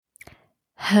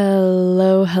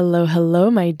Hello, hello,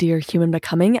 hello, my dear human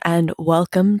becoming, and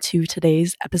welcome to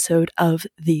today's episode of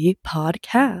the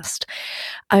podcast.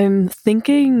 I'm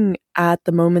thinking at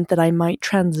the moment that I might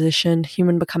transition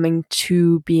human becoming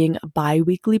to being a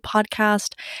bi-weekly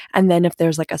podcast, and then if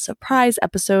there's like a surprise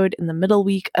episode in the middle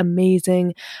week,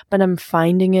 amazing, but I'm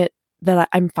finding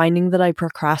that I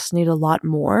procrastinate a lot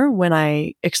more when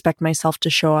I expect myself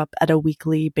to show up at a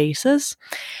weekly basis.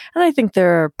 And I think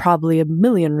there are probably a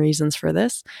million reasons for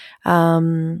this.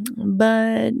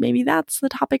 But maybe that's the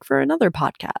topic for another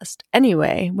podcast.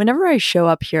 Anyway, whenever I show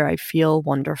up here, I feel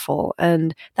wonderful.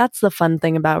 And that's the fun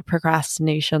thing about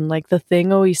procrastination. Like the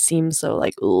thing always seems so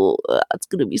like, oh, it's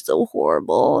going to be so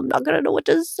horrible. I'm not going to know what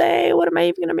to say. What am I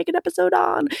even going to make an episode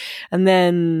on? And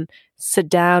then sit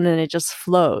down and it just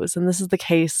flows. And this is the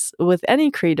case with any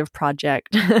creative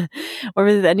project or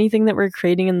with anything that we're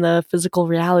creating in the physical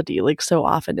reality. Like so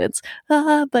often it's,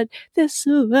 but this,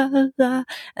 and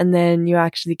then you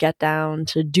actually get down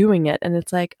to doing it and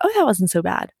it's like, oh, that wasn't so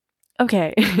bad.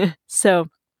 Okay. So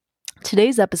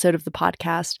today's episode of the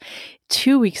podcast,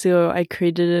 2 weeks ago, I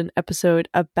created an episode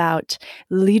about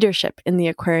leadership in the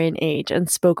Aquarian age and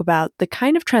spoke about the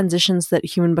kind of transitions that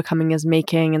human becoming is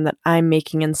making and that I'm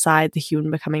making inside the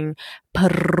human becoming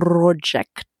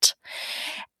project.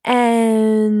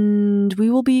 And we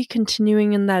will be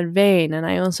continuing in that vein. And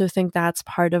I also think that's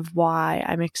part of why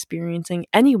I'm experiencing.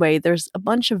 Anyway, there's a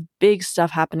bunch of big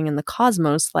stuff happening in the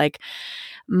cosmos, like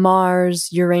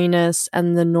Mars, Uranus,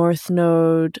 and the North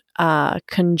Node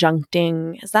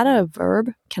conjuncting. Is that a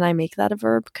verb? Can I make that a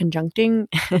verb? Conjuncting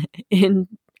in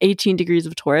 18 degrees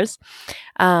of Taurus.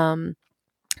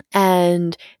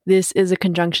 And this is a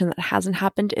conjunction that hasn't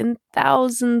happened in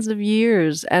thousands of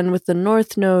years. And with the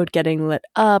North Node getting lit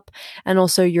up, and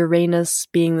also Uranus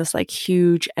being this like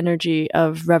huge energy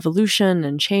of revolution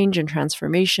and change and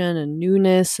transformation and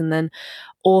newness, and then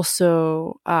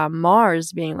also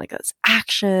Mars being like this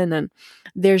action. And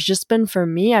there's just been, for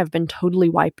me, I've been totally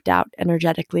wiped out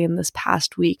energetically in this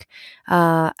past week,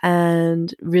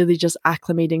 and really just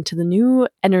acclimating to the new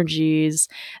energies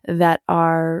that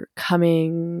are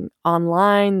coming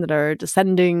online, that are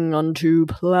descending onto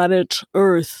planet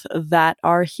Earth, that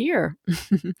are here.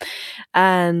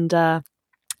 And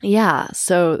yeah,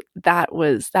 so that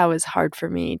was hard for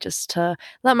me just to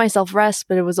let myself rest,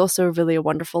 but it was also really a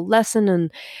wonderful lesson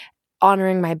in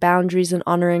honoring my boundaries and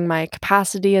honoring my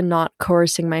capacity and not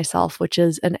coercing myself, which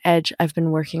is an edge I've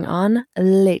been working on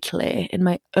lately in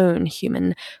my own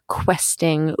human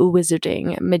questing,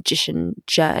 wizarding, magician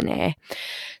journey.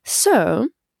 So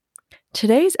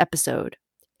today's episode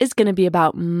is going to be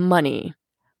about money.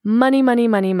 Money, money,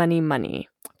 money, money, money.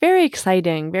 Very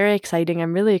exciting, very exciting.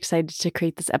 I'm really excited to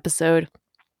create this episode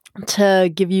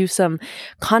to give you some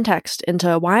context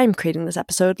into why I'm creating this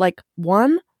episode.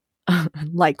 One,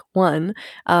 didn't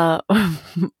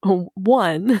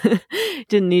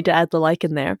need to add the like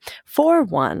in there. For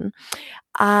one,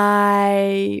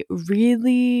 I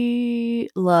really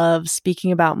love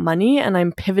speaking about money, and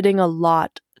I'm pivoting a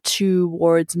lot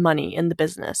towards money in the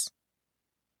business.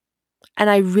 And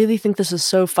I really think this is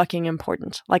so fucking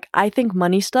important. Like, I think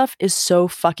money stuff is so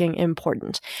fucking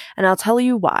important. And I'll tell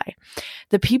you why.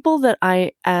 The people that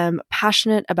I am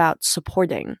passionate about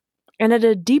supporting, and at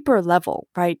a deeper level,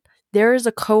 right? There is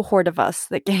a cohort of us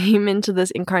that came into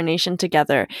this incarnation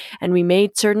together, and we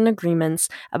made certain agreements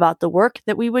about the work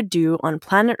that we would do on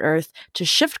planet Earth to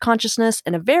shift consciousness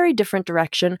in a very different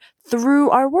direction through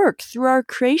our work, through our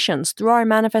creations, through our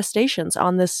manifestations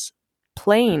on this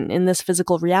plane, in this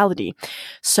physical reality.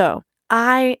 So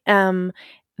I am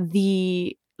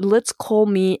the, let's call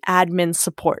me admin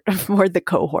support for the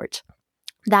cohort.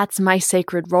 That's my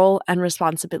sacred role and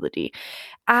responsibility.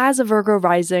 As a Virgo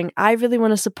rising, I really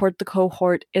want to support the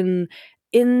cohort in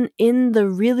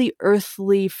the really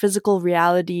earthly physical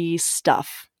reality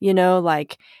stuff. You know,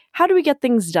 like, how do we get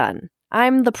things done?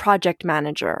 I'm the project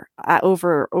manager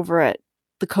over at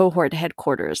the cohort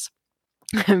headquarters.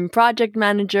 I'm project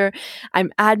manager.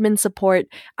 I'm admin support.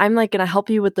 I'm like going to help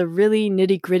you with the really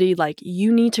nitty gritty. Like,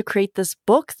 you need to create this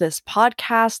book, this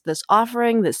podcast, this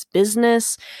offering, this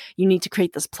business. You need to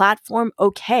create this platform.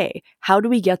 Okay. How do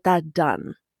we get that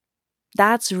done?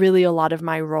 That's really a lot of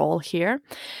my role here.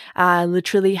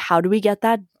 Literally, how do we get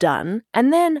that done?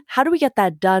 And then how do we get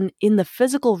that done in the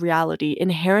physical reality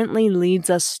inherently leads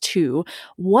us to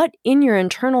what in your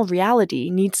internal reality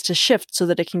needs to shift so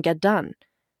that it can get done.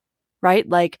 Right?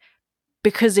 Like,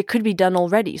 because it could be done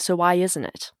already, so why isn't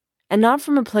it? And not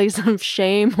from a place of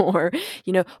shame or,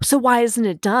 so why isn't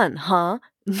it done, huh?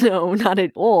 No, not at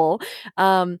all.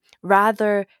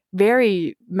 Rather,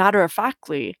 very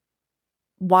matter-of-factly,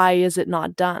 why is it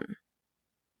not done?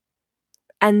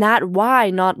 And that why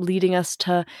not leading us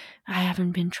to, I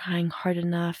haven't been trying hard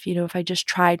enough. If I just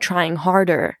try trying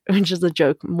harder, which is a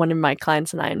joke one of my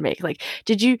clients and I make. Like,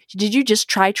 did you just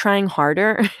try trying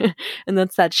harder? And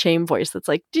that's that shame voice that's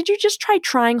like, did you just try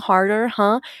trying harder?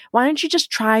 Huh? Why don't you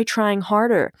just try trying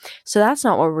harder? So that's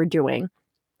not what we're doing.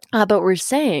 But we're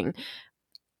saying,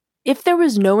 if there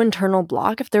was no internal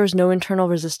block, if there was no internal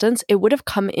resistance, it would have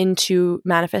come into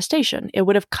manifestation. It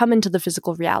would have come into the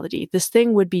physical reality. This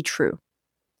thing would be true.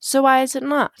 So why is it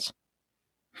not?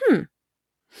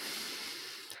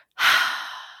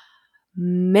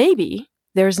 Maybe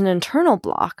there's an internal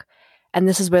block, and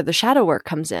this is where the shadow work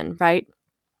comes in, right?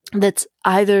 That's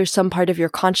either some part of your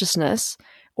consciousness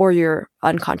or your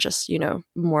unconscious,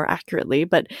 more accurately,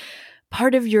 but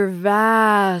part of your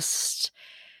vast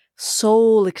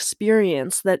soul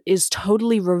experience that is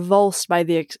totally revulsed by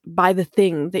the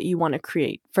thing that you want to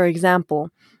create. For example,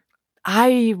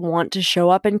 I want to show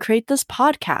up and create this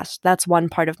podcast. That's one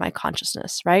part of my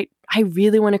consciousness, right? I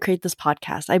really want to create this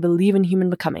podcast. I believe in human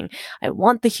becoming. I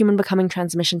want the human becoming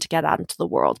transmission to get out into the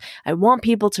world. I want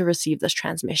people to receive this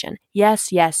transmission.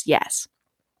 Yes, yes, yes.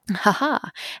 Haha.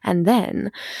 And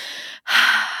then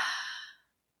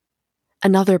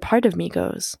another part of me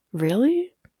goes,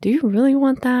 really? Do you really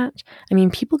want that? I mean,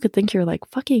 people could think you're like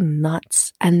fucking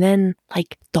nuts. And then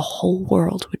like the whole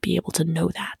world would be able to know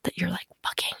that you're like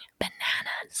fucking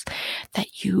bananas,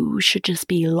 that you should just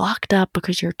be locked up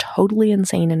because you're totally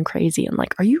insane and crazy. And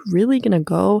like, are you really going to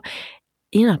go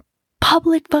in a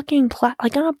public fucking on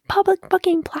a public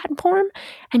fucking platform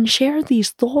and share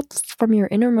these thoughts from your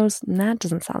innermost? And that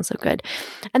doesn't sound so good.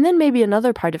 And then maybe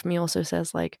another part of me also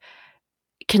says like,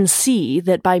 can see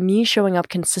that by me showing up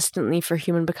consistently for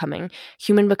human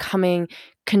becoming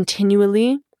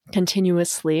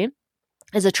continuously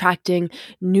is attracting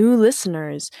new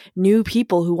listeners, new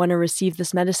people who want to receive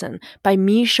this medicine. By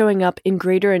me showing up in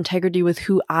greater integrity with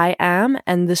who I am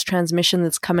and this transmission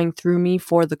that's coming through me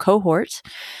for the cohort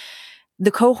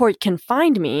can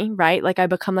find me, right? Like I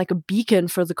become like a beacon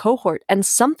for the cohort. And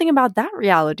something about that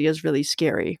reality is really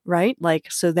scary, right?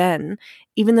 Like, so then,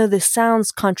 even though this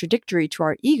sounds contradictory to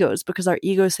our egos, because our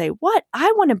egos say, what?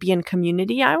 I want to be in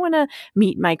community. I want to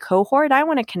meet my cohort. I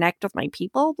want to connect with my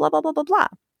people, blah, blah, blah, blah, blah.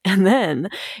 And then,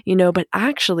 but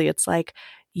actually it's like,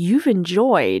 you've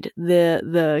enjoyed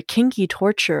the kinky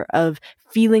torture of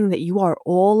feeling that you are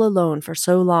all alone for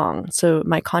so long. So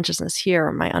my consciousness here,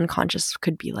 or my unconscious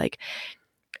could be like,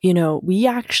 we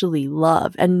actually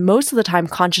love, and most of the time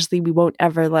consciously, we won't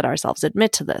ever let ourselves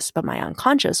admit to this, but my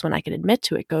unconscious, when I can admit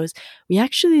to it, goes, we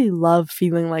actually love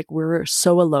feeling like we're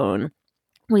so alone.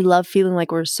 We love feeling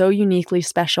like we're so uniquely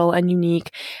special and unique,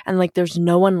 and like there's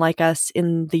no one like us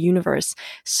in the universe.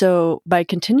 So by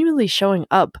continually showing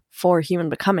up for human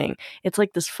becoming, it's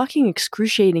like this fucking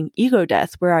excruciating ego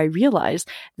death where I realize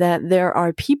that there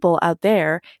are people out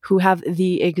there who have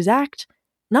the exact,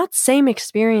 not same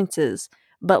experiences,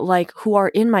 but like who are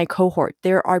in my cohort.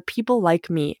 There are people like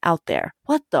me out there.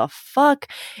 What the fuck?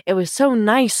 It was so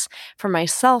nice for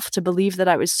myself to believe that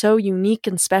I was so unique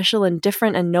and special and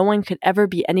different and no one could ever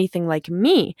be anything like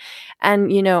me.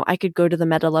 And, I could go to the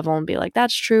meta level and be like,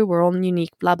 that's true, we're all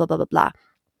unique, blah, blah, blah, blah, blah.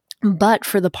 But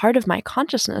for the part of my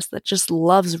consciousness that just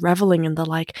loves reveling in the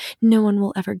like, no one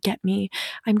will ever get me.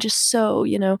 I'm just so,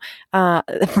 for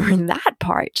that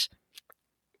part,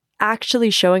 actually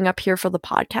showing up here for the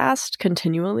podcast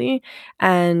continually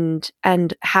and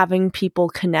having people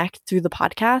connect through the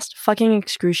podcast, fucking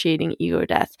excruciating ego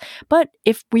death. But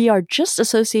if we are just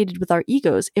associated with our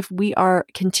egos, if we are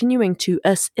continuing to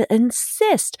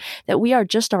insist that we are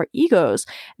just our egos,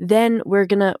 then we're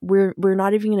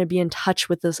not even gonna be in touch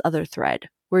with this other thread.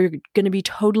 We're gonna be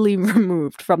totally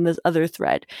removed from this other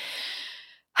thread.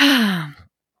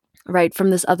 Right, from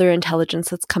this other intelligence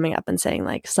that's coming up and saying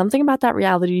like, something about that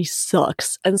reality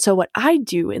sucks. And so what I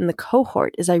do in the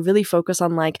cohort is I really focus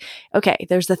on like, okay,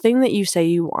 there's the thing that you say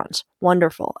you want.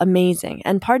 Wonderful, amazing.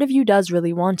 And part of you does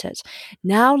really want it.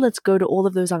 Now let's go to all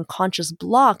of those unconscious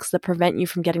blocks that prevent you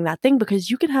from getting that thing,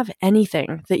 because you can have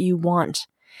anything that you want.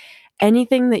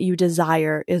 Anything that you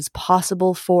desire is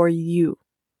possible for you.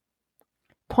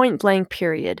 Point blank,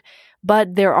 period.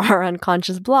 But there are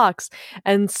unconscious blocks.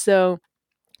 And so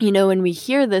when we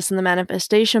hear this in the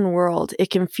manifestation world,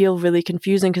 it can feel really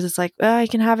confusing because it's like, oh, I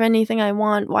can have anything I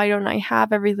want. Why don't I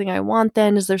have everything I want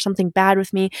then? Is there something bad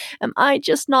with me? Am I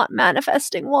just not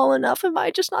manifesting well enough? Am I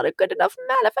just not a good enough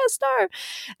manifester?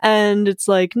 And it's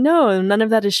like, no, none of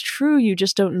that is true. You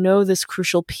just don't know this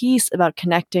crucial piece about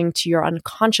connecting to your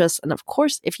unconscious. And of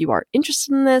course, if you are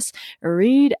interested in this,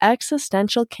 read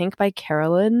Existential Kink by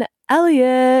Carolyn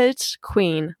Elliott.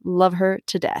 Queen. Love her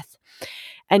to death.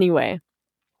 Anyway.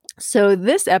 So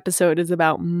this episode is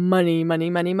about money, money,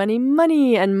 money, money,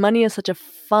 money. And money is such a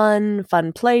fun,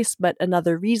 fun place. But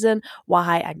another reason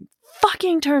why I'm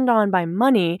fucking turned on by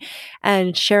money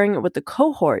and sharing it with the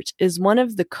cohort is one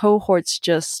of the cohort's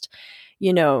just,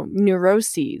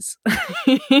 neuroses.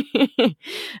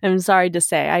 I'm sorry to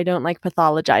say, I don't like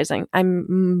pathologizing.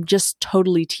 I'm just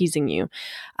totally teasing you.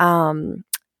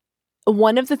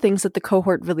 One of the things that the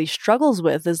cohort really struggles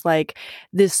with is like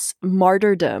this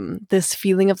martyrdom, this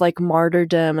feeling of like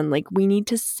martyrdom and like we need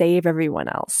to save everyone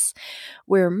else.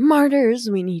 We're martyrs,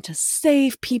 we need to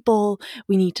save people,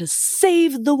 we need to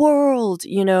save the world,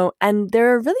 and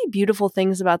there are really beautiful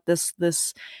things about this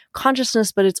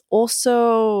consciousness, but it's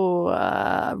also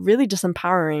really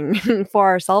disempowering for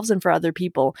ourselves and for other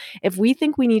people. If we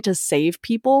think we need to save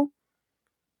people,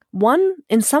 one,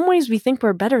 in some ways we think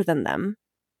we're better than them.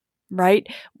 Right?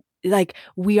 Like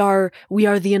we are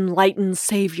the enlightened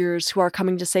saviors who are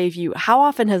coming to save you. How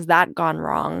often has that gone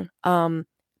wrong?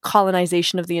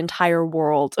 Colonization of the entire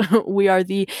world. We are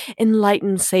the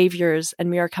enlightened saviors and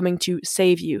we are coming to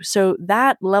save you. So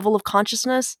that level of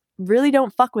consciousness, really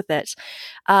don't fuck with it.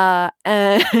 And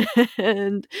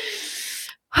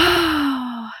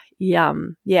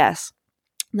yum. Yes.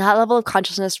 That level of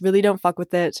consciousness, really don't fuck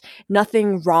with it.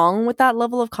 Nothing wrong with that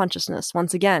level of consciousness.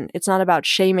 Once again, it's not about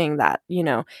shaming that,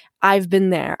 I've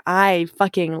been there.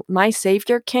 My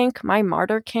savior kink, my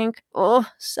martyr kink, oh,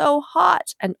 so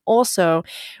hot. And also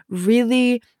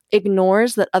really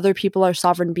ignores that other people are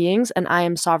sovereign beings and I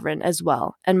am sovereign as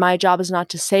well. And my job is not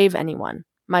to save anyone.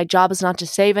 My job is not to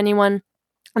save anyone.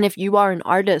 And if you are an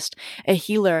artist, a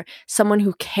healer, someone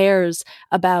who cares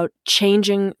about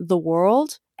changing the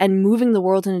world and moving the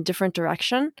world in a different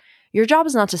direction, your job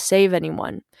is not to save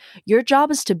anyone. Your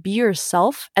job is to be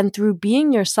yourself, and through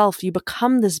being yourself, you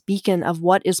become this beacon of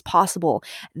what is possible.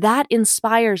 That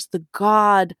inspires the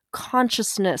God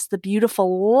consciousness, the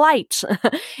beautiful light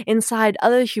inside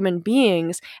other human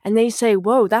beings, and they say,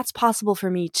 whoa, that's possible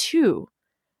for me too.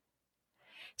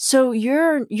 So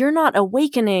you're not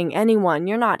awakening anyone,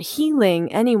 you're not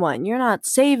healing anyone, you're not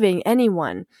saving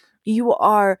anyone. You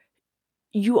are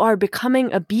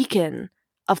becoming a beacon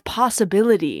of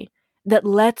possibility that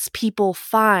lets people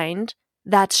find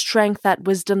that strength, that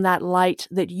wisdom, that light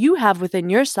that you have within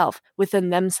yourself, within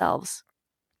themselves.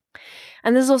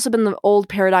 And this has also been the old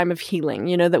paradigm of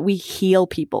healing, that we heal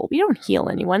people. We don't heal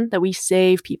anyone, that we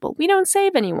save people. We don't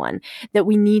save anyone, that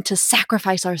we need to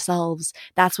sacrifice ourselves.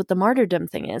 That's what the martyrdom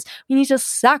thing is. We need to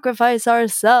sacrifice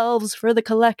ourselves for the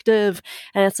collective.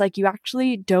 And it's like, you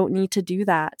actually don't need to do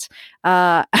that.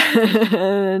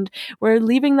 And we're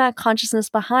leaving that consciousness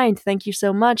behind. Thank you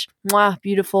so much. Mwah,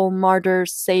 beautiful martyr,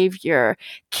 savior,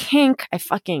 kink. I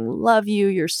fucking love you.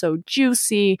 You're so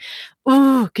juicy.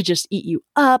 Ooh, could just eat you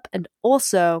up. And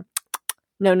also,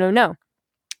 no.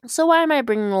 So why am I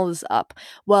bringing all this up?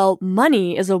 Well,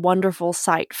 money is a wonderful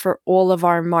site for all of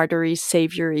our martyry,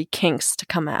 saviory kinks to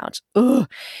come out. Ugh.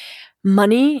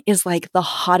 Money is like the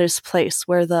hottest place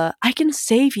where the I can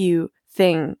save you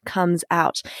thing comes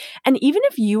out. And even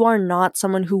if you are not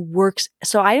someone who works,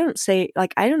 so I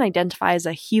don't identify as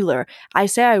a healer. I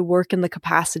say I work in the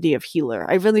capacity of healer.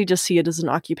 I really just see it as an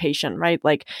occupation, right?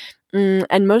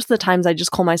 And most of the times I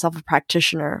just call myself a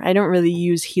practitioner. I don't really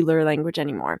use healer language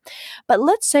anymore. But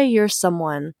let's say you're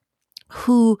someone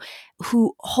who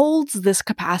holds this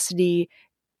capacity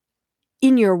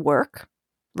in your work,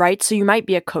 right? So you might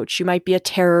be a coach, you might be a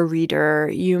tarot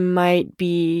reader, you might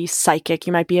be psychic,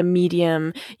 you might be a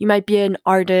medium, you might be an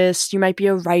artist, you might be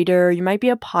a writer, you might be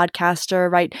a podcaster,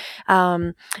 right?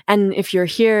 And if you're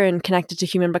here and connected to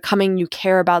human becoming, you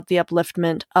care about the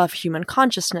upliftment of human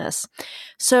consciousness.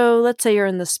 So let's say you're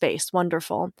in this space,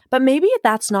 wonderful. But maybe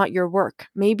that's not your work.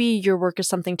 Maybe your work is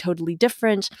something totally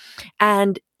different.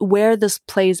 And where this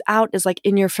plays out is like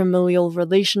in your familial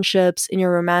relationships, in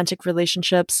your romantic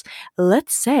relationships.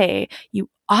 Let's say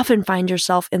you often find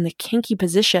yourself in the kinky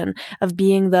position of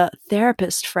being the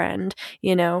therapist friend,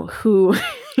 who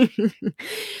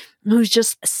who's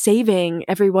just saving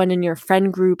everyone in your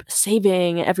friend group,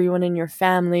 saving everyone in your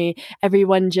family.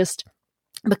 Everyone just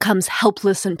becomes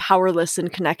helpless and powerless in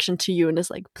connection to you and is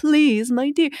like, please,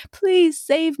 my dear, please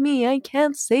save me. I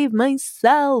can't save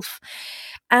myself.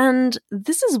 And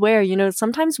this is where,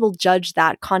 sometimes we'll judge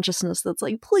that consciousness that's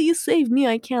like, please save me.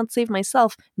 I can't save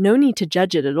myself. No need to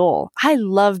judge it at all. I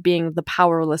love being the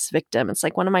powerless victim. It's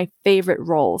like one of my favorite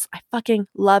roles. I fucking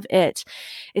love it.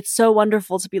 It's so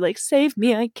wonderful to be like, save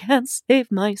me. I can't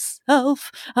save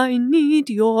myself. I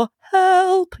need your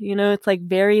help. It's like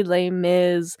very Les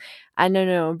Mis. I don't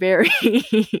know, very,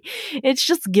 it's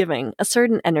just giving a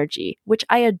certain energy, which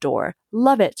I adore.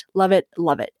 Love it, love it,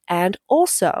 love it. And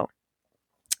also,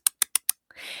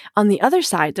 On the other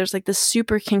side, there's like this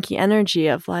super kinky energy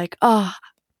of like, ah,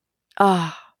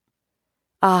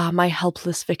 my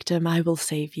helpless victim, I will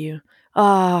save you.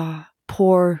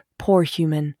 Poor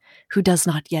human who does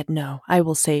not yet know, I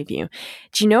will save you.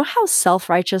 Do you know how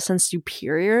self-righteous and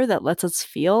superior that lets us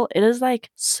feel? It is like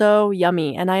so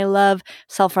yummy. And I love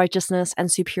self-righteousness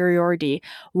and superiority.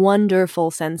 Wonderful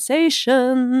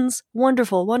sensations.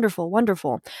 Wonderful, wonderful,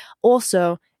 wonderful.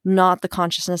 Also, not the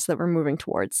consciousness that we're moving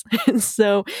towards.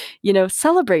 So,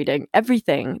 celebrating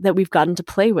everything that we've gotten to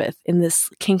play with in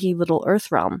this kinky little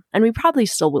earth realm. And we probably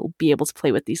still will be able to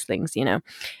play with these things,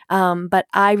 but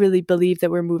I really believe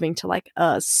that we're moving to like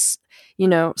us.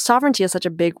 Sovereignty is such a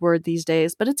big word these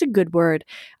days, but it's a good word.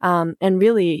 And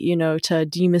really, to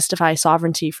demystify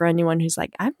sovereignty for anyone who's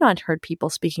like, I've not heard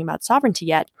people speaking about sovereignty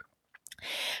yet.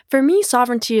 For me,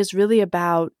 sovereignty is really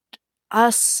about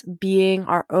us being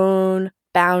our own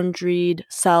boundaried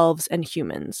selves and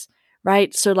humans,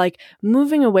 right? So like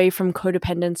moving away from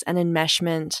codependence and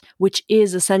enmeshment, which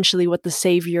is essentially what the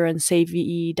savior and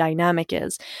savee dynamic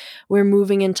is. We're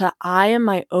moving into I am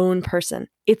my own person.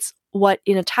 It's what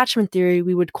in attachment theory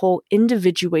we would call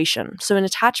individuation. So in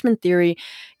attachment theory,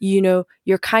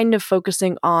 you're kind of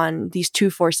focusing on these two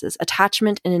forces,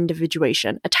 attachment and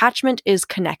individuation. Attachment is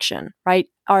connection, right?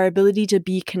 Our ability to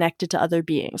be connected to other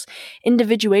beings.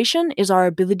 Individuation is our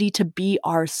ability to be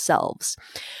ourselves.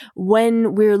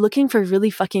 When we're looking for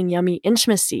really fucking yummy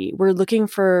intimacy, we're looking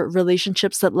for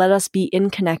relationships that let us be in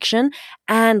connection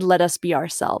and let us be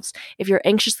ourselves. If you're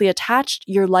anxiously attached,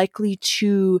 you're likely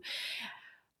to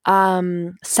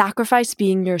sacrifice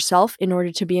being yourself in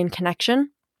order to be in connection.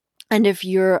 And if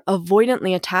you're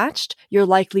avoidantly attached, you're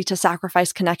likely to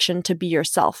sacrifice connection to be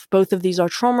yourself. Both of these are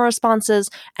trauma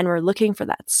responses, and we're looking for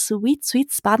that sweet,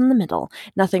 sweet spot in the middle.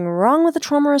 Nothing wrong with a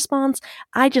trauma response.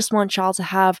 I just want y'all to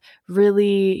have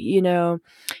really,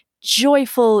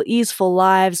 joyful, easeful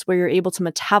lives where you're able to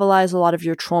metabolize a lot of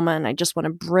your trauma, and I just want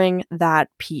to bring that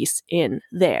piece in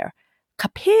there.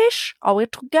 Capiche? Are we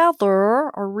together?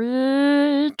 Are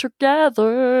we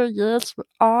together? Yes, we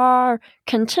are.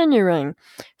 Continuing.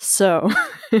 So,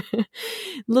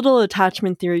 little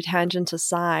attachment theory tangent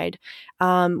aside,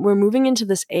 we're moving into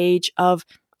this age of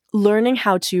learning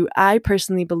how to, I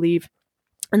personally believe,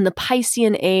 in the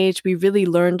Piscean age, we really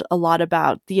learned a lot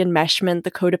about the enmeshment,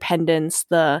 the codependence,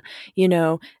 the,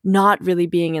 not really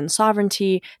being in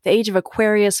sovereignty. The age of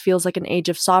Aquarius feels like an age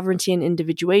of sovereignty and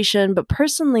individuation. But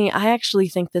personally, I actually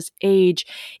think this age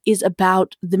is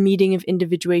about the meeting of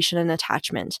individuation and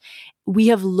attachment. We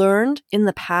have learned in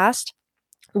the past,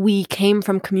 we came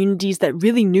from communities that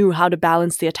really knew how to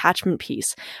balance the attachment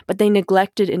piece, but they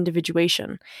neglected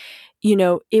individuation.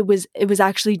 It was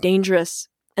actually dangerous.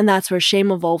 And that's where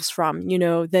shame evolves from,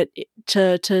 that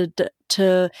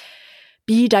to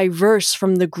be diverse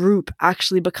from the group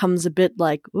actually becomes a bit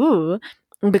like, ooh,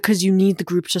 because you need the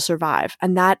group to survive.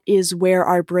 And that is where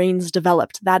our brains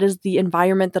developed. That is the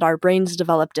environment that our brains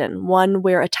developed in, one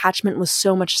where attachment was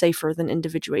so much safer than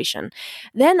individuation.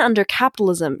 Then under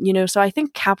capitalism, so I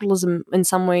think capitalism in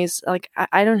some ways, like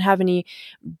I don't have any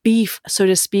beef, so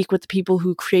to speak, with the people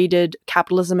who created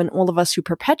capitalism and all of us who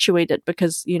perpetuate it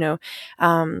because,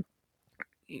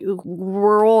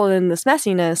 we're all in this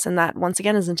messiness, and that once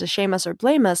again isn't to shame us or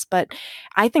blame us, but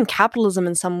I think capitalism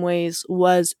in some ways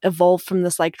was evolved from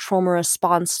this like trauma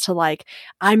response to like,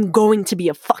 I'm going to be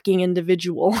a fucking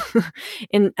individual.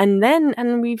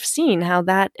 and we've seen how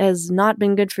that has not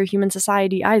been good for human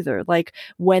society either. Like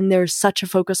when there's such a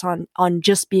focus on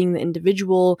just being the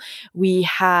individual, we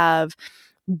have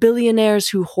billionaires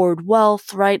who hoard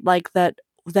wealth, right? Like that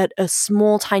a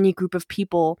small tiny group of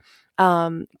people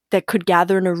that could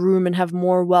gather in a room and have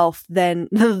more wealth than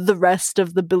the rest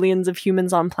of the billions of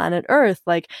humans on planet Earth.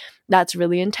 Like that's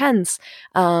really intense.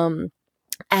 And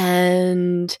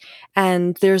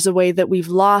there's a way that we've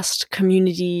lost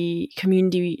community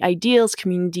ideals,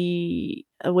 community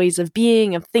ways of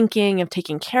being, of thinking, of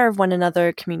taking care of one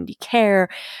another, community care,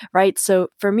 right? So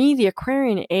for me, the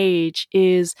Aquarian age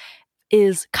is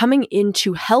coming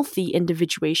into healthy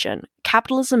individuation.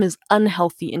 Capitalism is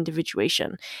unhealthy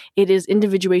individuation. It is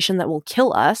individuation that will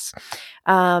kill us.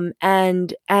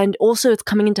 And also it's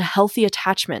coming into healthy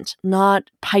attachment, not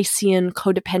Piscean,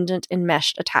 codependent,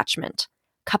 enmeshed attachment.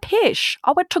 Capiche?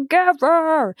 Are we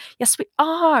together? Yes, we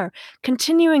are.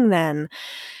 Continuing then.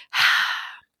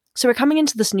 So we're coming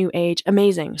into this new age.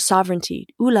 Amazing. Sovereignty.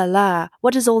 Ooh la la.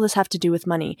 What does all this have to do with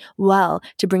money? Well,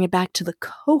 to bring it back to the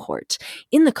cohort.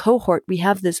 In the cohort, we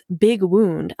have this big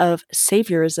wound of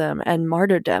saviorism and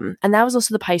martyrdom. And that was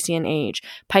also the Piscean age.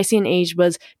 Piscean age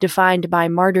was defined by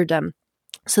martyrdom.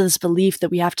 So this belief that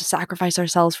we have to sacrifice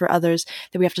ourselves for others,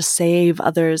 that we have to save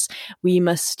others, we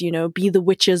must, be the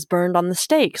witches burned on the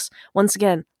stakes. Once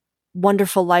again,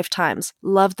 wonderful lifetimes.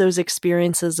 Love those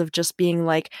experiences of just being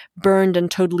like burned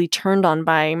and totally turned on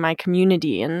by my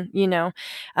community. And,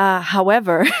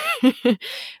 however,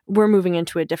 we're moving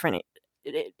into a different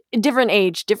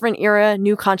age, different era,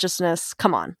 new consciousness.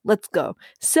 Come on, let's go.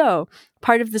 So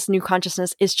part of this new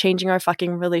consciousness is changing our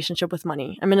fucking relationship with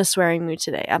money. I'm in a swearing mood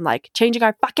today. I'm like, changing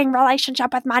our fucking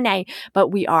relationship with money. But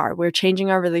we're changing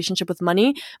our relationship with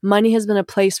money. Money has been a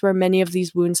place where many of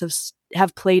these wounds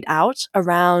have played out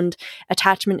around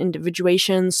attachment,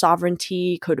 individuation,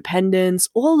 sovereignty, codependence.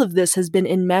 All of this has been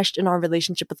enmeshed in our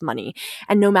relationship with money.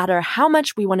 And no matter how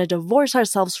much we want to divorce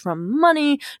ourselves from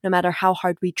money, no matter how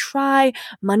hard we try,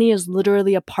 money is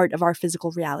literally a part of our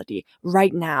physical reality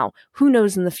right now. Who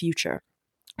knows in the future?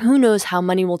 Who knows how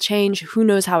money will change? Who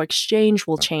knows how exchange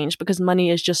will change? Because money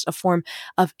is just a form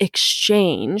of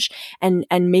exchange and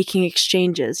making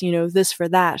exchanges, this for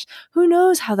that. Who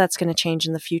knows how that's going to change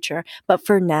in the future? But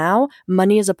for now,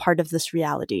 money is a part of this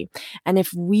reality. And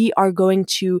if we are going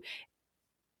to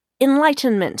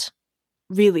enlightenment,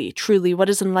 really, truly, what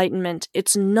is enlightenment?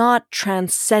 It's not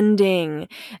transcending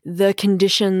the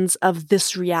conditions of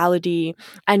this reality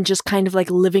and just kind of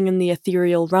like living in the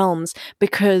ethereal realms,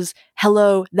 because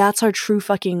hello, that's our true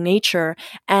fucking nature.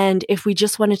 And if we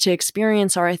just wanted to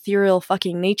experience our ethereal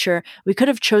fucking nature, we could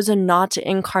have chosen not to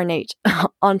incarnate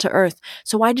onto Earth.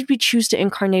 So why did we choose to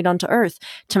incarnate onto Earth?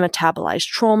 To metabolize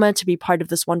trauma, to be part of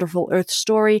this wonderful Earth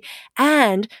story,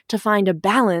 and to find a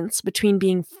balance between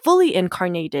being fully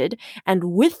incarnated and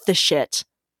with the shit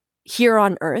here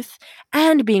on Earth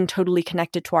and being totally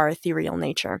connected to our ethereal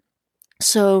nature.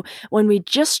 So when we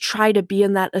just try to be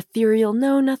in that ethereal,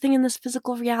 no, nothing in this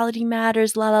physical reality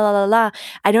matters, la la la la la,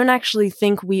 I don't actually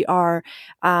think we are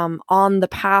on the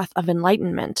path of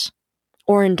enlightenment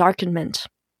or endarkenment.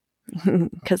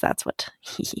 Because that's what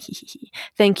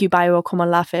thank you, Bayo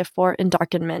Komalafe, for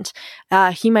endarkenment.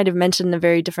 He might have mentioned in a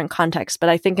very different context, but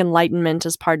I think enlightenment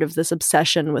is part of this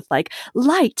obsession with like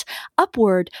light,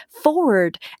 upward,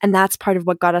 forward, and that's part of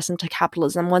what got us into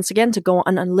capitalism. Once again, to go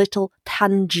on a little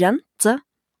tangent,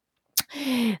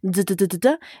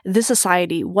 this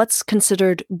society, what's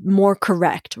considered more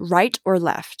correct, right or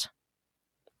left?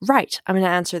 Right. I'm going to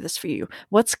answer this for you.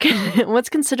 What's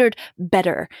considered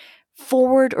better?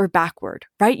 Forward or backward,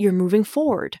 right? You're moving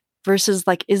forward versus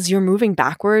like, is your moving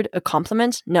backward a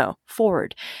compliment? No,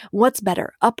 forward. What's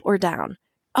better, up or down?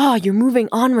 Oh, you're moving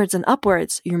onwards and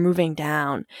upwards. You're moving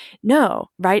down. No,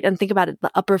 right? And think about it.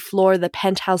 The upper floor, the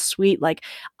penthouse suite, like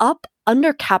up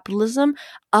under capitalism,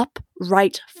 up,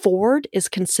 right, forward is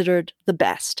considered the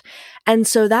best. And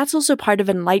so that's also part of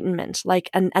enlightenment. Like,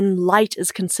 and light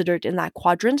is considered in that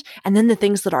quadrant. And then the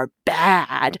things that are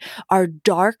bad are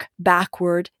dark,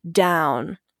 backward,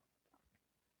 down,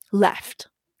 left.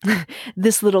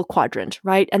 This little quadrant,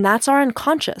 right? And that's our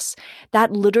unconscious.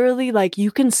 That literally, like,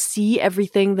 you can see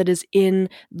everything that is in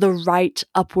the right,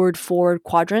 upward, forward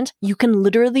quadrant. You can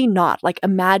literally not, like,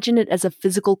 imagine it as a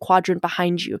physical quadrant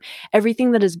behind you.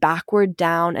 Everything that is backward,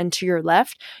 down, and to your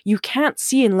left, you can't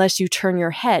see unless you turn your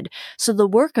head. So the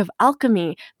work of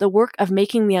alchemy, the work of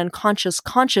making the unconscious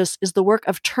conscious, is the work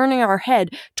of turning our head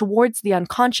towards the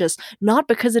unconscious, not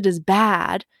because it is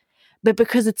bad, but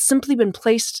because it's simply been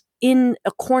placed in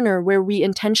a corner where we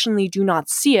intentionally do not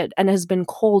see it and has been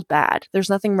called bad. There's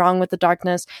nothing wrong with the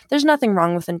darkness. There's nothing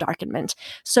wrong with endarkenment.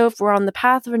 So if we're on the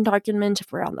path of endarkenment,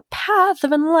 if we're on the path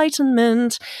of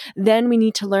enlightenment, then we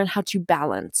need to learn how to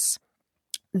balance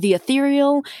the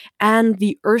ethereal and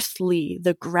the earthly,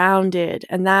 the grounded.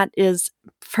 And that is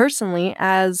personally,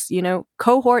 as,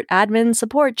 cohort admin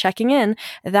support checking in,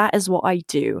 that is what I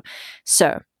do.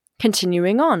 So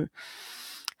continuing on.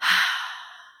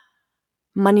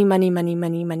 Money, money, money,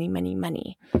 money, money, money,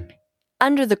 money.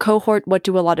 Under the cohort, what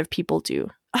do a lot of people do?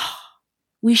 Oh,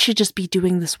 we should just be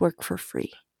doing this work for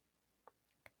free.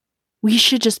 We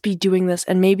should just be doing this.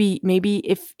 And maybe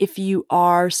if you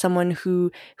are someone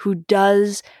who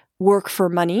does work for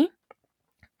money,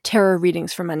 tarot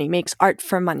readings for money, makes art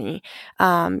for money,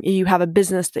 you have a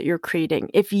business that you're creating.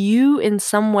 If you in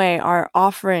some way are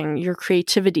offering your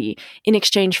creativity in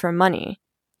exchange for money,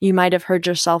 you might have heard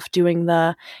yourself doing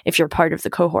if you're part of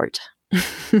the cohort.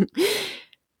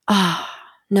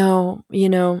 no,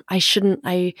 I shouldn't,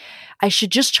 I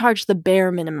should just charge the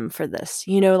bare minimum for this,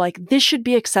 like this should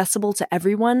be accessible to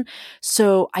everyone.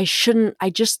 So I shouldn't, I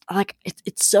just like,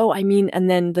 it's so, and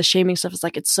then the shaming stuff is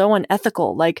like, it's so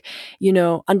unethical. Like,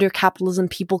 under capitalism,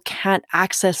 people can't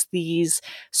access these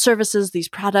services, these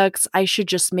products. I should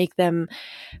just make them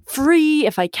free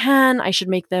if I can. I should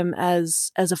make them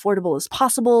as affordable as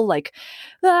possible. Like,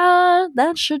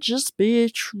 that should just be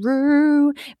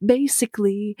true.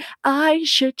 Basically, I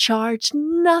should charge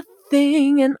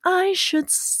nothing and I should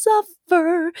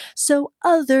suffer so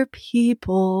other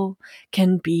people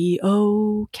can be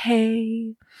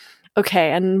okay.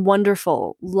 Okay, and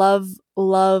wonderful. Love,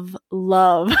 love,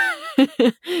 love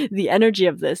the energy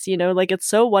of this, like it's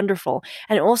so wonderful.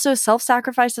 And also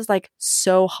self-sacrifice is like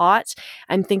so hot.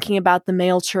 I'm thinking about the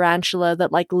male tarantula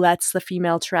that like lets the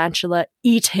female tarantula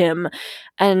eat him,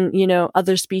 and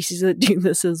other species that do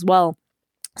this as well.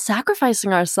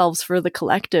 Sacrificing ourselves for the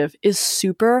collective is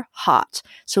super hot.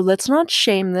 So let's not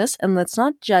shame this and let's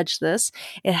not judge this.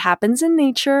 It happens in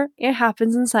nature. It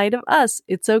happens inside of us.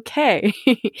 It's okay.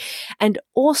 And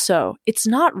also, it's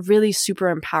not really super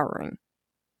empowering.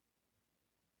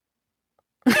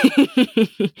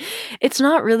 It's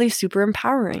not really super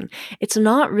empowering. It's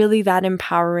not really that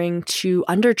empowering to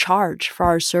undercharge for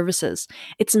our services.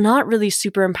 It's not really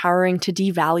super empowering to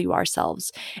devalue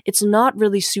ourselves. It's not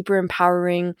really super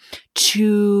empowering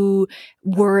to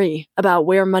worry about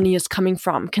where money is coming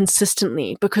from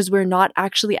consistently because we're not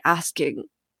actually asking.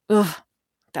 Ugh.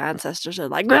 The ancestors are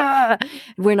like, ah!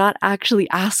 We're not actually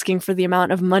asking for the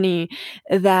amount of money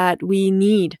that we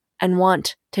need and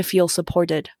want to feel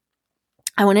supported.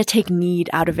 I want to take need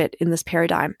out of it in this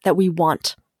paradigm that we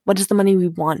want. What is the money we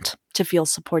want to feel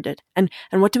supported? And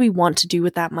what do we want to do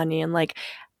with that money? And like,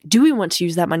 do we want to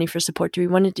use that money for support? Do we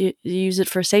want to use it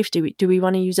for safety? Do we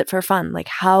want to use it for fun? Like,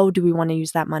 how do we want to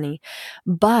use that money?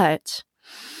 But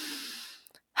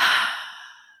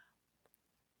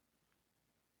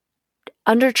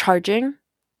undercharging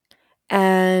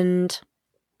and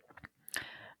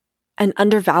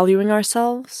undervaluing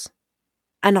ourselves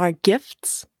and our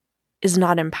gifts is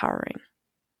not empowering.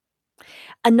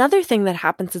 Another thing that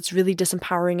happens that's really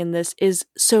disempowering in this is,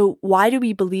 so why do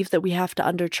we believe that we have to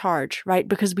undercharge, right?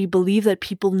 Because we believe that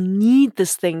people need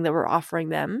this thing that we're offering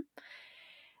them.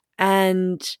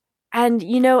 And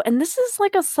this is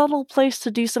like a subtle place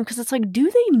to do some, because it's like, do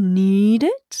they need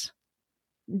it?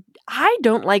 I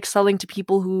don't like selling to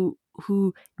people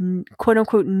who quote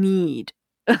unquote need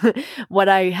what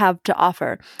I have to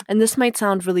offer. And this might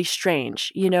sound really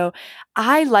strange.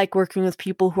 I like working with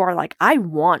people who are like, I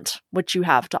want what you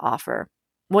have to offer.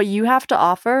 What you have to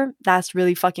offer, that's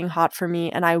really fucking hot for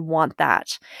me, and I want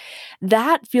that.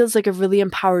 That feels like a really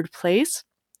empowered place.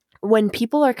 When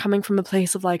people are coming from a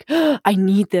place of like, oh, I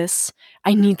need this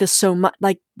so much.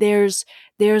 Like there's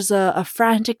a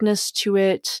franticness to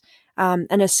it.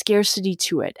 And a scarcity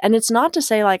to it. And it's not to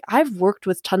say like, I've worked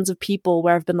with tons of people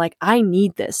where I've been like, I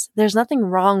need this. There's nothing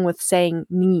wrong with saying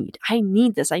need. I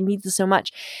need this so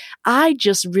much. I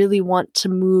just really want to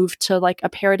move to like a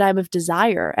paradigm of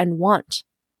desire and want.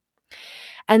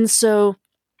 And so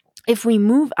if we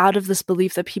move out of this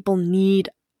belief that people need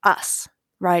us,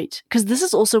 right? Because this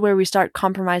is also where we start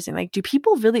compromising. Like, do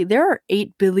people really, there are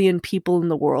 8 billion people in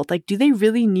the world. Like, do they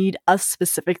really need us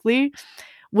specifically?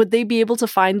 Would they be able to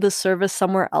find the service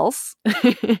somewhere else?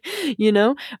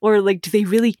 Or like, do they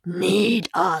really need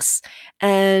us?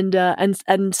 And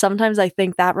sometimes I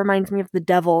think that reminds me of the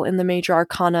devil in the major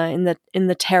arcana in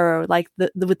the tarot, like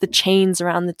with the chains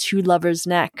around the two lovers'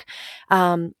 neck.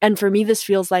 And for me, this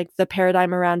feels like the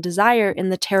paradigm around desire in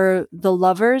the tarot. The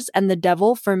lovers and the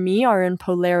devil for me are in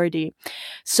polarity.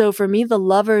 So for me, the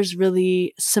lovers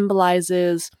really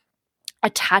symbolizes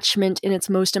attachment in its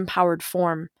most empowered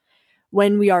form,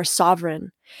 when we are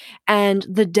sovereign. And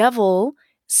the devil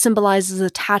symbolizes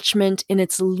attachment in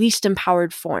its least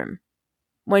empowered form,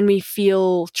 when we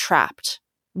feel trapped,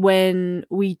 when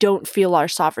we don't feel our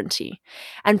sovereignty.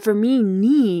 And for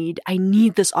me, I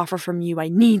need this offer from you. I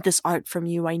need this art from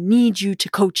you. I need you to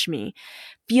coach me.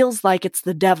 Feels like it's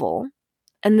the devil.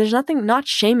 And there's nothing, not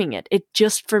shaming it. It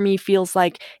just for me feels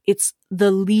like it's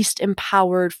the least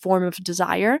empowered form of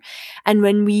desire. And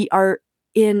when we are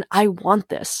I want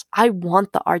this. I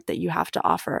want the art that you have to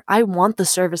offer. I want the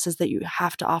services that you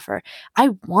have to offer. I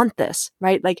want this,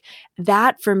 right? Like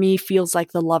that for me feels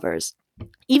like the lovers.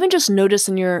 Even just notice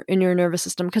in your nervous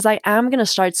system, because I am going to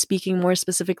start speaking more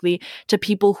specifically to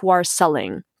people who are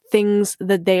selling things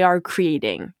that they are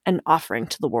creating and offering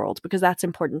to the world, because that's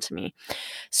important to me.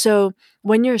 So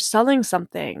when you're selling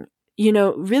something,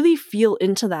 really feel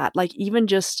into that. Like even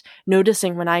just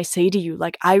noticing when I say to you,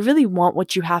 like, I really want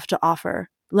what you have to offer.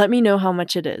 Let me know how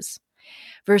much it is.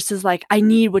 Versus like, I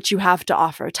need what you have to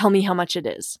offer. Tell me how much it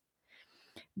is.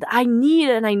 I need,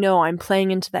 and I know I'm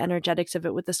playing into the energetics of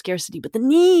it with the scarcity, but the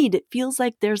need, it feels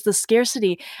like there's the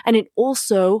scarcity, and it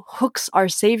also hooks our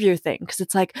savior thing, because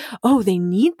it's like, oh, they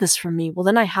need this from me. Well,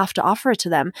 then I have to offer it to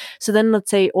them. So then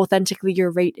let's say authentically your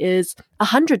rate is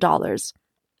 $100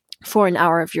 for an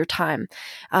hour of your time,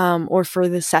 or for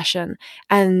the session.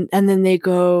 And then they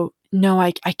go, no,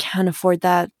 I can't afford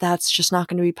that. That's just not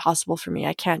going to be possible for me.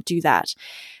 I can't do that.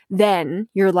 Then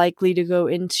you're likely to go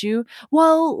into,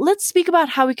 well, let's speak about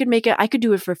how we could make it. I could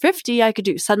do it for 50.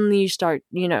 Suddenly you start,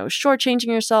 shortchanging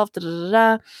yourself,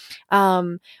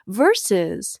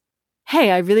 versus,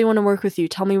 hey, I really want to work with you.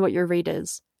 Tell me what your rate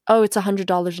is. Oh, it's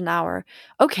 $100 an hour.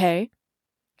 Okay,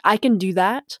 I can do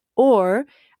that. Or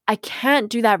I can't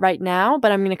do that right now,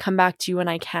 but I'm going to come back to you when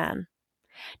I can.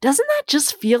 Doesn't that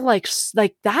just feel like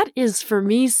that is, for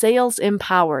me, sales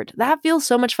empowered? That feels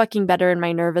so much fucking better in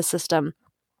my nervous system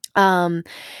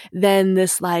than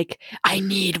this like, I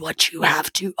need what you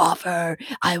have to offer.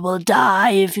 I will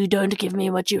die if you don't give me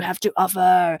what you have to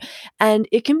offer. And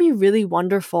it can be really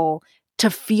wonderful to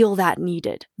feel that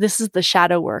needed. This is the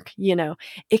shadow work,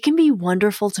 It can be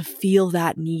wonderful to feel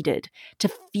that needed, to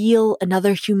feel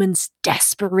another human's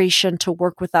desperation to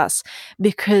work with us,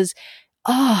 because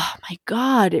oh my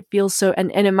God, it feels so,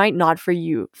 and it might not for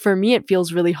you. For me, it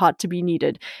feels really hot to be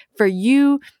needed. For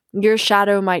you, your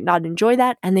shadow might not enjoy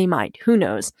that, and they might, who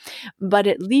knows? But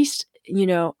at least,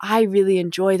 I really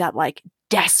enjoy that like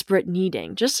desperate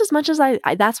needing just as much as I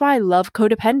that's why I love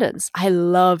codependence. I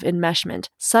love enmeshment,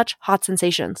 such hot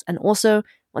sensations. And also,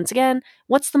 once again,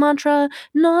 what's the mantra?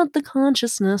 Not the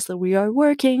consciousness that we are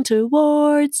working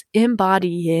towards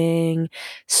embodying.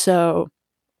 So,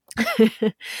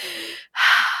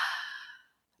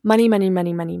 money, money,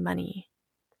 money, money, money.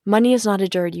 Money is not a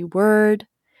dirty word.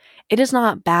 It is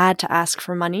not bad to ask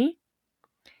for money.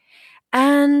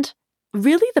 And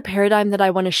really the paradigm that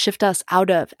I want to shift us out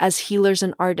of as healers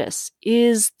and artists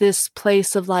is this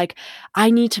place of like, I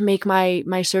need to make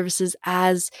my services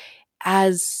as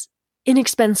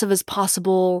inexpensive as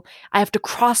possible. I have to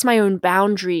cross my own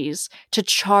boundaries to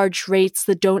charge rates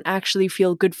that don't actually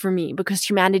feel good for me because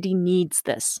humanity needs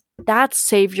this. That's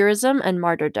saviorism and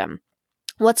martyrdom.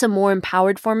 What's a more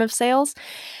empowered form of sales?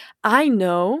 I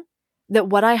know that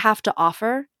what I have to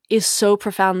offer is so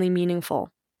profoundly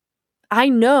meaningful. I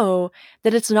know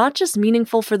that it's not just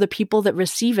meaningful for the people that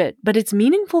receive it, but it's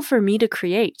meaningful for me to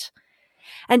create.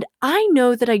 And I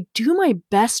know that I do my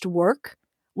best work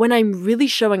when I'm really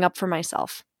showing up for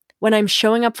myself, when I'm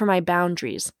showing up for my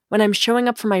boundaries, when I'm showing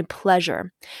up for my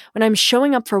pleasure, when I'm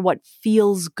showing up for what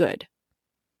feels good.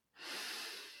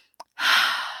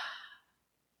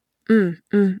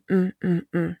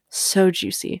 So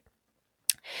juicy.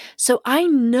 So I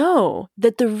know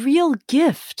that the real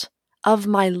gift of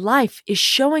my life is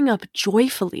showing up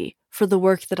joyfully for the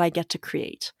work that I get to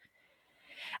create.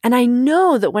 And I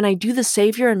know that when I do the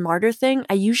savior and martyr thing,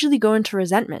 I usually go into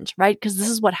resentment, right? Because this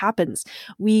is what happens.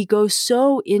 We go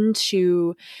so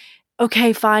into,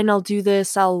 okay, fine, I'll do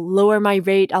this. I'll lower my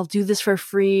rate. I'll do this for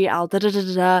free. I'll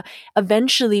da-da-da-da-da.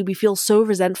 Eventually, we feel so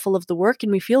resentful of the work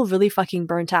and we feel really fucking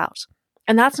burnt out.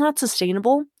 And that's not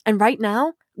sustainable. And right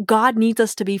now, God needs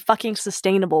us to be fucking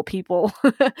sustainable, people.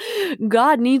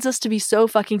 God needs us to be so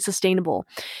fucking sustainable.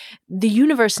 The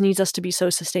universe needs us to be so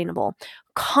sustainable.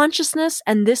 Consciousness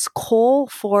and this call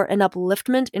for an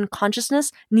upliftment in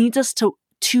consciousness needs us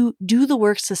to do the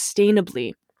work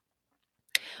sustainably.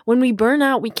 When we burn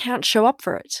out, we can't show up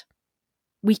for it.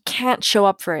 We can't show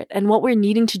up for it. And what we're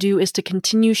needing to do is to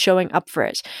continue showing up for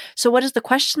it. So what is the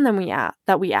question then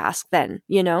that we ask then,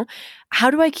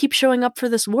 How do I keep showing up for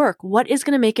this work? What is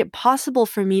going to make it possible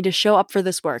for me to show up for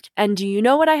this work? And do you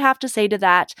know what I have to say to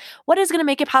that? What is going to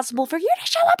make it possible for you to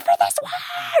show up for this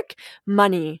work?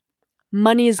 Money.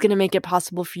 Money is going to make it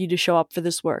possible for you to show up for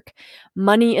this work.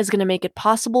 Money is going to make it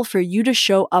possible for you to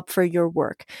show up for your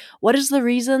work. What is the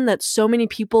reason that so many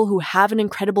people who have an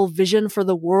incredible vision for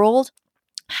the world,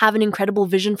 have an incredible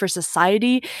vision for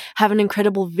society, have an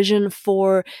incredible vision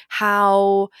for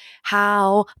how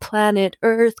planet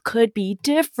Earth could be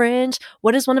different?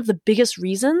 What is one of the biggest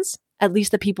reasons, at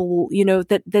least that people will,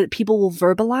 that people will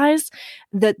verbalize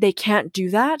that they can't do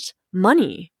that?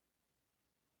 Money.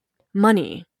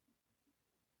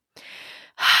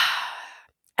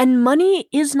 And money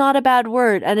is not a bad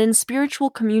word. And in spiritual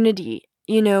community,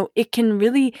 it can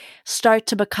really start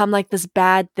to become like this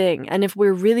bad thing. And if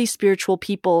we're really spiritual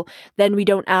people, then we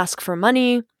don't ask for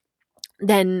money.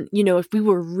 then, if we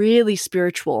were really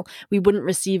spiritual, we wouldn't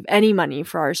receive any money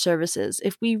for our services.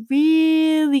 If we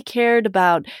really cared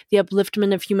about the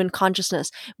upliftment of human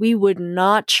consciousness, we would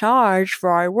not charge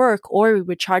for our work, or we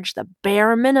would charge the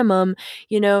bare minimum,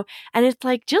 and it's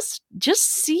like, just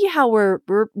see how we're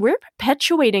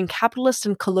perpetuating capitalist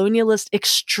and colonialist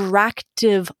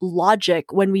extractive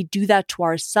logic when we do that to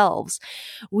ourselves.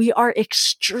 We are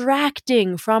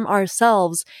extracting from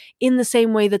ourselves in the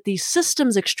same way that these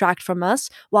systems extract from us,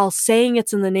 while saying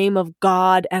it's in the name of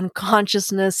God and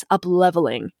consciousness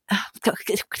up-leveling.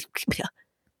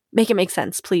 Make it make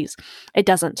sense, please. It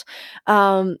doesn't.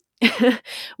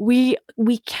 We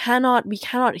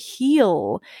cannot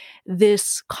heal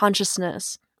this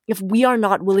consciousness if we are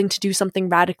not willing to do something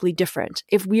radically different.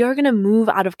 If we are going to move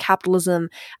out of capitalism,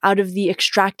 out of the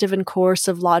extractive and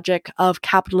coercive logic of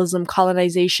capitalism,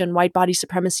 colonization, white body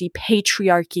supremacy,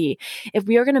 patriarchy, if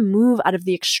we are going to move out of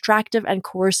the extractive and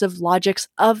coercive logics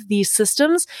of these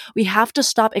systems, we have to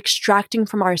stop extracting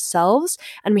from ourselves,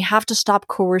 and we have to stop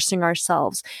coercing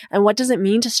ourselves. And what does it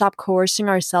mean to stop coercing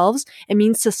ourselves? It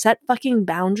means to set fucking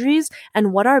boundaries.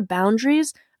 And what are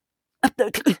boundaries?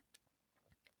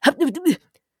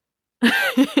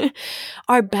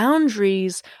 Our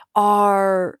boundaries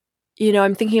are,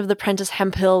 I'm thinking of the Prentice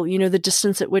Hemphill, the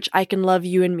distance at which I can love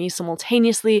you and me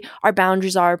simultaneously. Our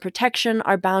boundaries are our protection.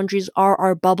 Our boundaries are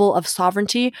our bubble of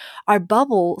sovereignty. Our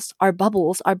boundaries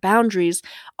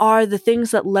are the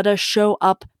things that let us show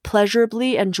up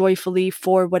pleasurably and joyfully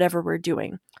for whatever we're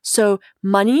doing. So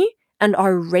money and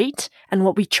our rate and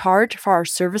what we charge for our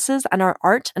services and our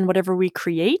art and whatever we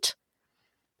create,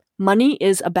 money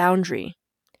is a boundary.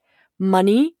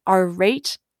 Money, our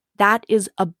rate, that is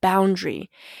a boundary.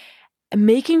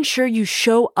 Making sure you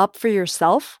show up for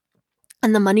yourself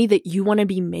and the money that you want to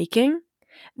be making,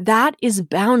 that is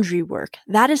boundary work.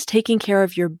 That is taking care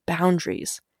of your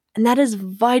boundaries. And that is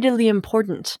vitally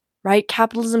important, right?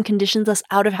 Capitalism conditions us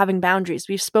out of having boundaries.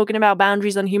 We've spoken about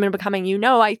boundaries on Human Becoming.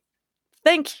 I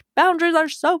think boundaries are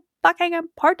so fucking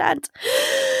important.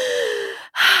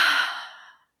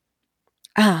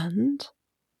 And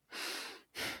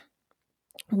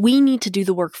we need to do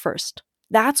the work first.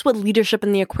 That's what leadership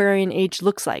in the Aquarian age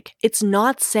looks like. It's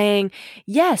not saying,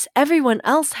 yes, everyone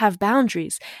else have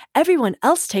boundaries. Everyone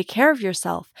else take care of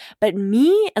yourself. But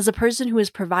me, as a person who is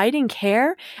providing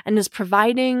care and is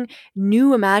providing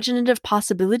new imaginative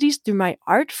possibilities through my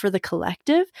art for the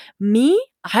collective,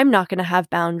 I'm not going to have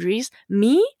boundaries.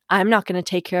 I'm not going to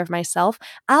take care of myself.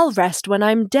 I'll rest when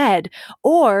I'm dead.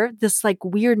 Or this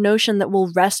weird notion that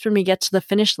we'll rest when we get to the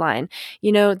finish line.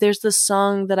 There's this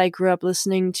song that I grew up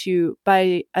listening to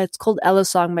it's called Ella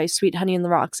Song by Sweet Honey in the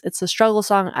Rocks. It's a struggle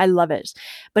song. I love it.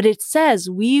 But it says,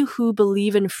 we who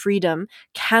believe in freedom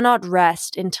cannot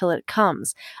rest until it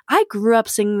comes. I grew up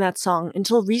singing that song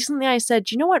until recently I said,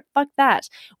 you know what? Fuck that.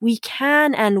 We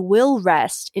can and will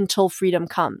rest until freedom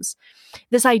comes.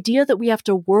 This idea that we have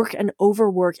to work and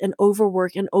overwork and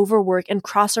overwork and overwork and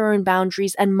cross our own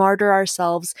boundaries and martyr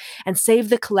ourselves and save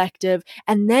the collective,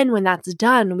 and then when that's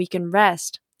done, we can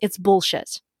rest. It's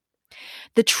bullshit.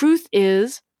 The truth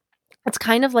is, it's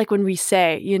kind of like when we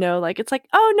say, it's like,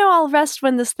 oh no, I'll rest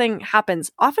when this thing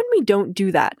happens. Often we don't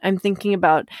do that. I'm thinking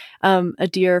about a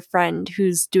dear friend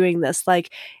who's doing this.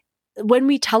 When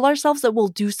we tell ourselves that we'll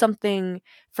do something,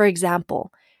 for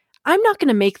example, I'm not going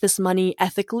to make this money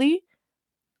ethically,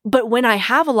 but when I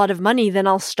have a lot of money, then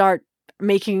I'll start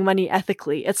making money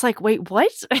ethically. It's like, wait,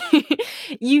 what?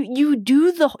 You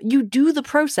do the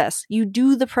process.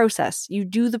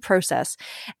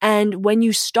 And when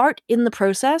you start in the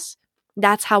process,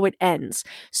 that's how it ends.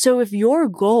 So if your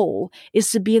goal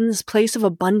is to be in this place of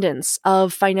abundance,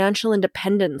 of financial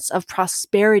independence, of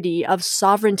prosperity, of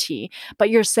sovereignty, but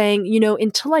you're saying,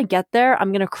 until I get there,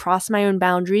 I'm going to cross my own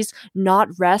boundaries, not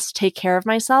rest, take care of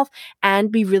myself,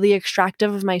 and be really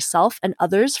extractive of myself and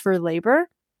others for labor.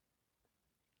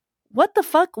 What the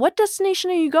fuck? What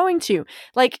destination are you going to?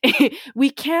 We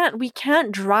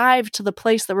can't drive to the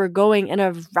place that we're going in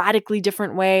a radically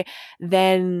different way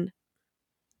than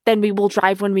we will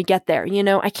drive when we get there.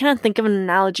 I can't think of an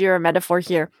analogy or a metaphor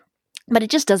here, but it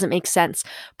just doesn't make sense.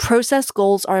 Process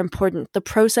goals are important. The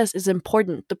process is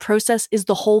important. The process is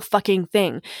the whole fucking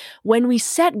thing. When we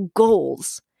set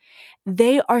goals,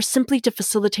 they are simply to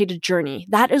facilitate a journey.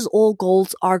 That is all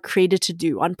goals are created to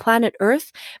do on planet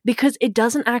Earth, because it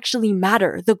doesn't actually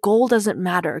matter. The goal doesn't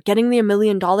matter. Getting the $1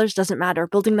 million doesn't matter.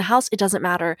 Building the house, it doesn't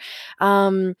matter.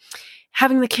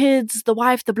 Having the kids, the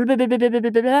wife, the blah, blah, blah, blah, blah,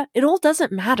 blah, blah, it all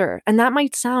doesn't matter. And that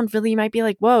might sound really, you might be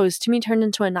like, whoa, is Toomey turned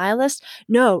into a nihilist?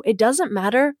 No, it doesn't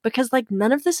matter, because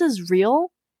none of this is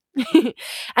real.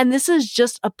 And this is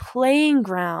just a playing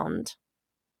ground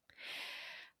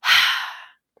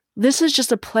This is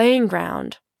just a playing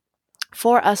ground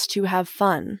for us to have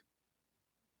fun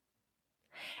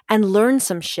and learn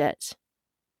some shit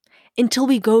until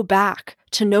we go back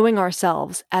to knowing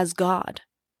ourselves as God,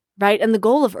 right? And the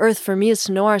goal of Earth for me is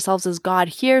to know ourselves as God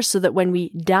here so that when we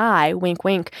die, wink,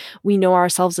 wink, we know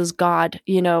ourselves as God,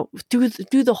 through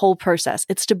the whole process.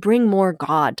 It's to bring more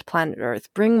God to planet Earth,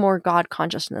 bring more God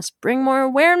consciousness, bring more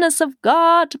awareness of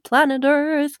God to planet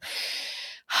Earth.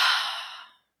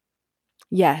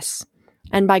 Yes.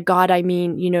 And by God, I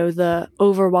mean, the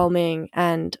overwhelming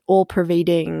and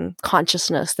all-pervading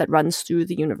consciousness that runs through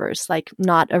the universe, like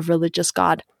not a religious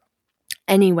God.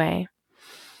 Anyway,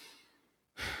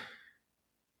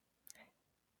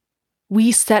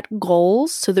 we set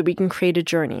goals so that we can create a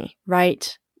journey,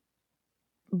 right?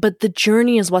 But the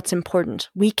journey is what's important.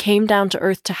 We came down to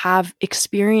Earth to have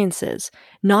experiences,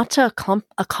 not to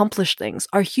accomplish things.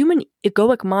 Our human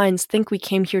egoic minds think we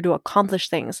came here to accomplish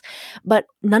things, but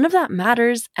none of that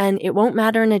matters, and it won't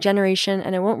matter in a generation,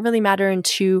 and it won't really matter in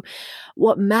two.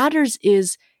 What matters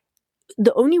is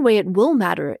the only way it will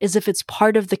matter is if it's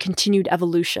part of the continued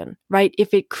evolution, right?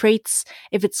 If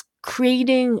it's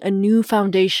creating a new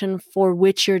foundation for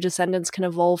which your descendants can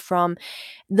evolve from.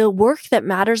 The work that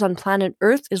matters on planet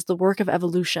Earth is the work of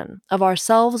evolution, of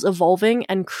ourselves evolving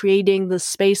and creating the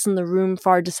space and the room for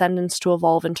our descendants to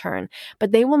evolve in turn.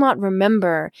 But they will not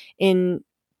remember in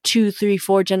 2, 3,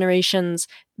 4 generations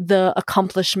the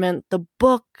accomplishment, the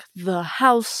book, the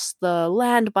house, the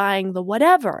land buying, the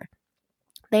whatever.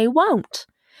 They won't.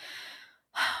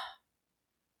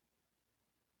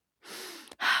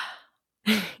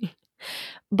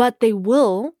 But they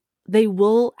will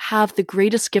have the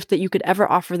greatest gift that you could ever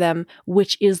offer them,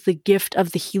 which is the gift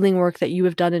of the healing work that you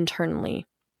have done internally,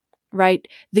 right?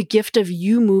 The gift of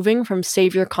you moving from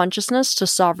savior consciousness to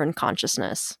sovereign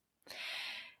consciousness.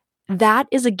 That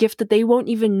is a gift that they won't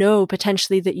even know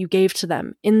potentially that you gave to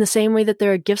them. In the same way that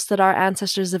there are gifts that our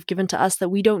ancestors have given to us that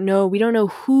we don't know. We don't know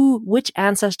which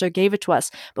ancestor gave it to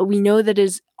us, but we know that it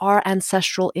is our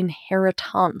ancestral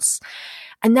inheritance.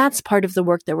 And that's part of the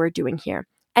work that we're doing here.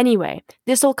 Anyway,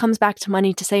 this all comes back to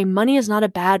money, to say money is not a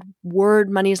bad word.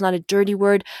 Money is not a dirty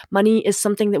word. Money is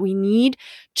something that we need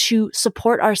to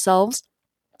support ourselves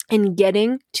in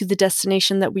getting to the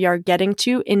destination that we are getting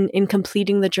to, in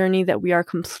completing the journey that we are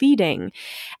completing.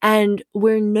 And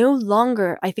we're no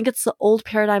longer, I think it's the old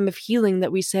paradigm of healing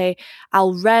that we say,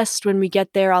 I'll rest when we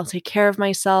get there, I'll take care of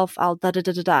myself, I'll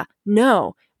da-da-da-da-da.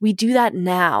 No, we do that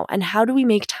now. And how do we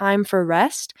make time for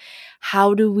rest?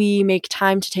 How do we make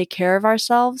time to take care of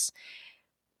ourselves?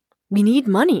 We need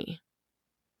money,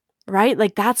 right?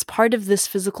 Like that's part of this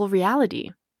physical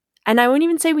reality. And I wouldn't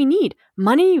even say we need.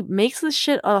 Money makes this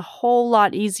shit a whole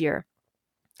lot easier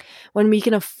when we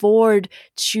can afford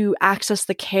to access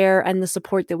the care and the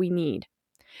support that we need.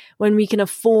 When we can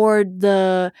afford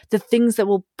the things that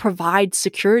will provide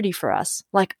security for us,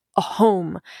 like a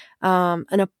home,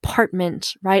 an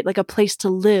apartment, right? Like a place to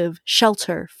live,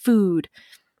 shelter, food.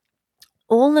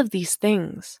 All of these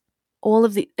things. All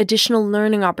of the additional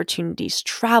learning opportunities,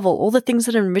 travel, all the things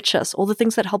that enrich us, all the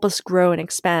things that help us grow and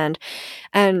expand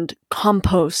and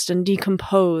compost and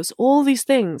decompose, all these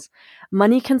things.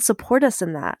 Money can support us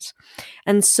in that.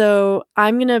 And so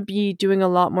I'm going to be doing a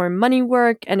lot more money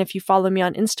work. And if you follow me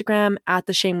on Instagram at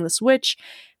The Shameless Witch,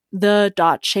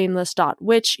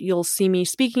 the.shameless.witch, you'll see me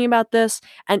speaking about this.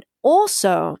 And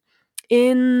also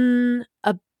in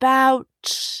about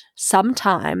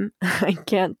sometime, I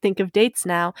can't think of dates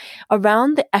now,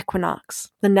 around the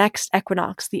equinox, the next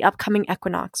equinox, the upcoming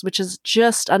equinox, which is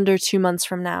just under 2 months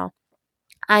from now,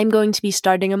 I'm going to be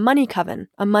starting a money coven,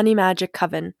 a money magic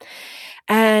coven.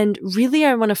 And really,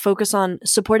 I want to focus on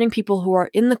supporting people who are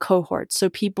in the cohort. So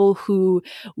people who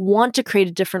want to create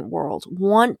a different world,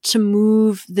 want to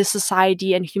move the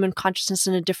society and human consciousness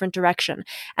in a different direction,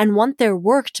 and want their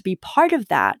work to be part of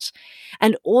that.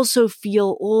 And also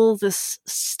feel all this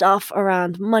stuff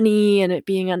around money and it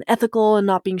being unethical and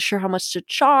not being sure how much to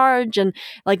charge and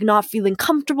like not feeling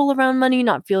comfortable around money,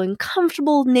 not feeling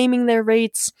comfortable naming their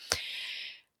rates.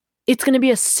 It's going to be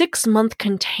a 6-month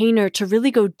container to really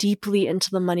go deeply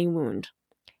into the money wound,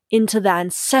 into the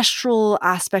ancestral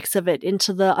aspects of it,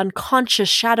 into the unconscious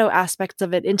shadow aspects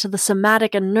of it, into the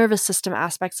somatic and nervous system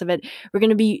aspects of it. We're going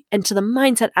to be into the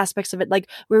mindset aspects of it. Like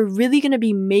we're really going to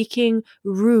be making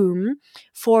room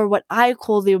for what I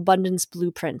call the abundance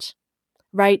blueprint,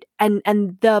 right? And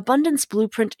the abundance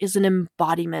blueprint is an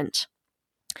embodiment.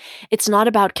 It's not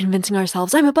about convincing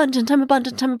ourselves, I'm abundant, I'm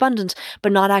abundant, I'm abundant,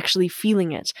 but not actually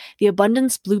feeling it. The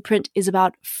abundance blueprint is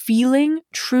about feeling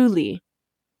truly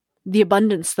the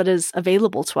abundance that is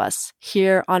available to us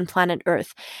here on planet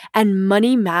Earth. And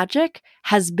money magic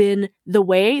has been the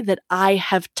way that I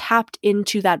have tapped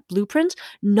into that blueprint,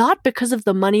 not because of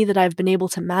the money that I've been able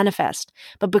to manifest,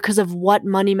 but because of what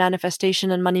money manifestation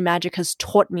and money magic has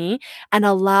taught me and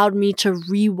allowed me to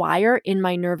rewire in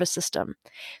my nervous system.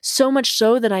 So much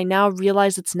so that I now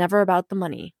realize it's never about the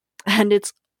money. And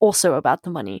it's also about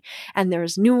the money. And there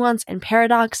is nuance and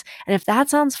paradox. And if that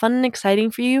sounds fun and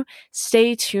exciting for you,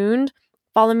 stay tuned.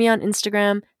 Follow me on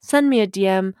Instagram, send me a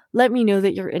DM, let me know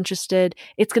that you're interested.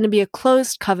 It's going to be a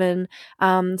closed coven.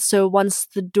 So once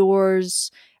the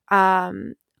doors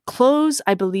close,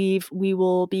 I believe we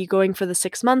will be going for the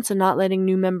 6 months and not letting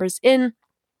new members in.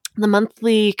 The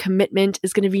monthly commitment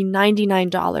is going to be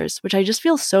 $99, which I just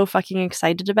feel so fucking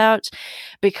excited about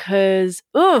because,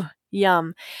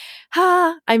 yum.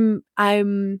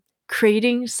 I'm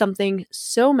creating something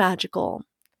so magical.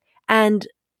 And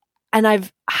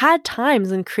I've had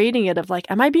times in creating it of like,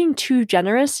 am I being too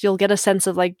generous? You'll get a sense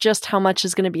of like just how much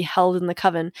is going to be held in the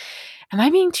coven. Am I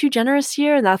being too generous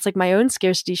here? And that's like my own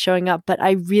scarcity showing up. But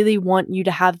I really want you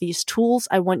to have these tools.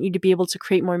 I want you to be able to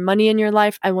create more money in your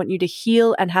life. I want you to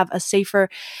heal and have a safer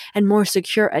and more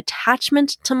secure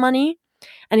attachment to money.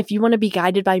 And if you want to be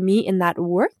guided by me in that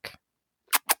work,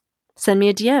 send me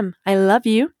a DM. I love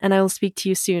you, and I will speak to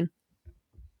you soon.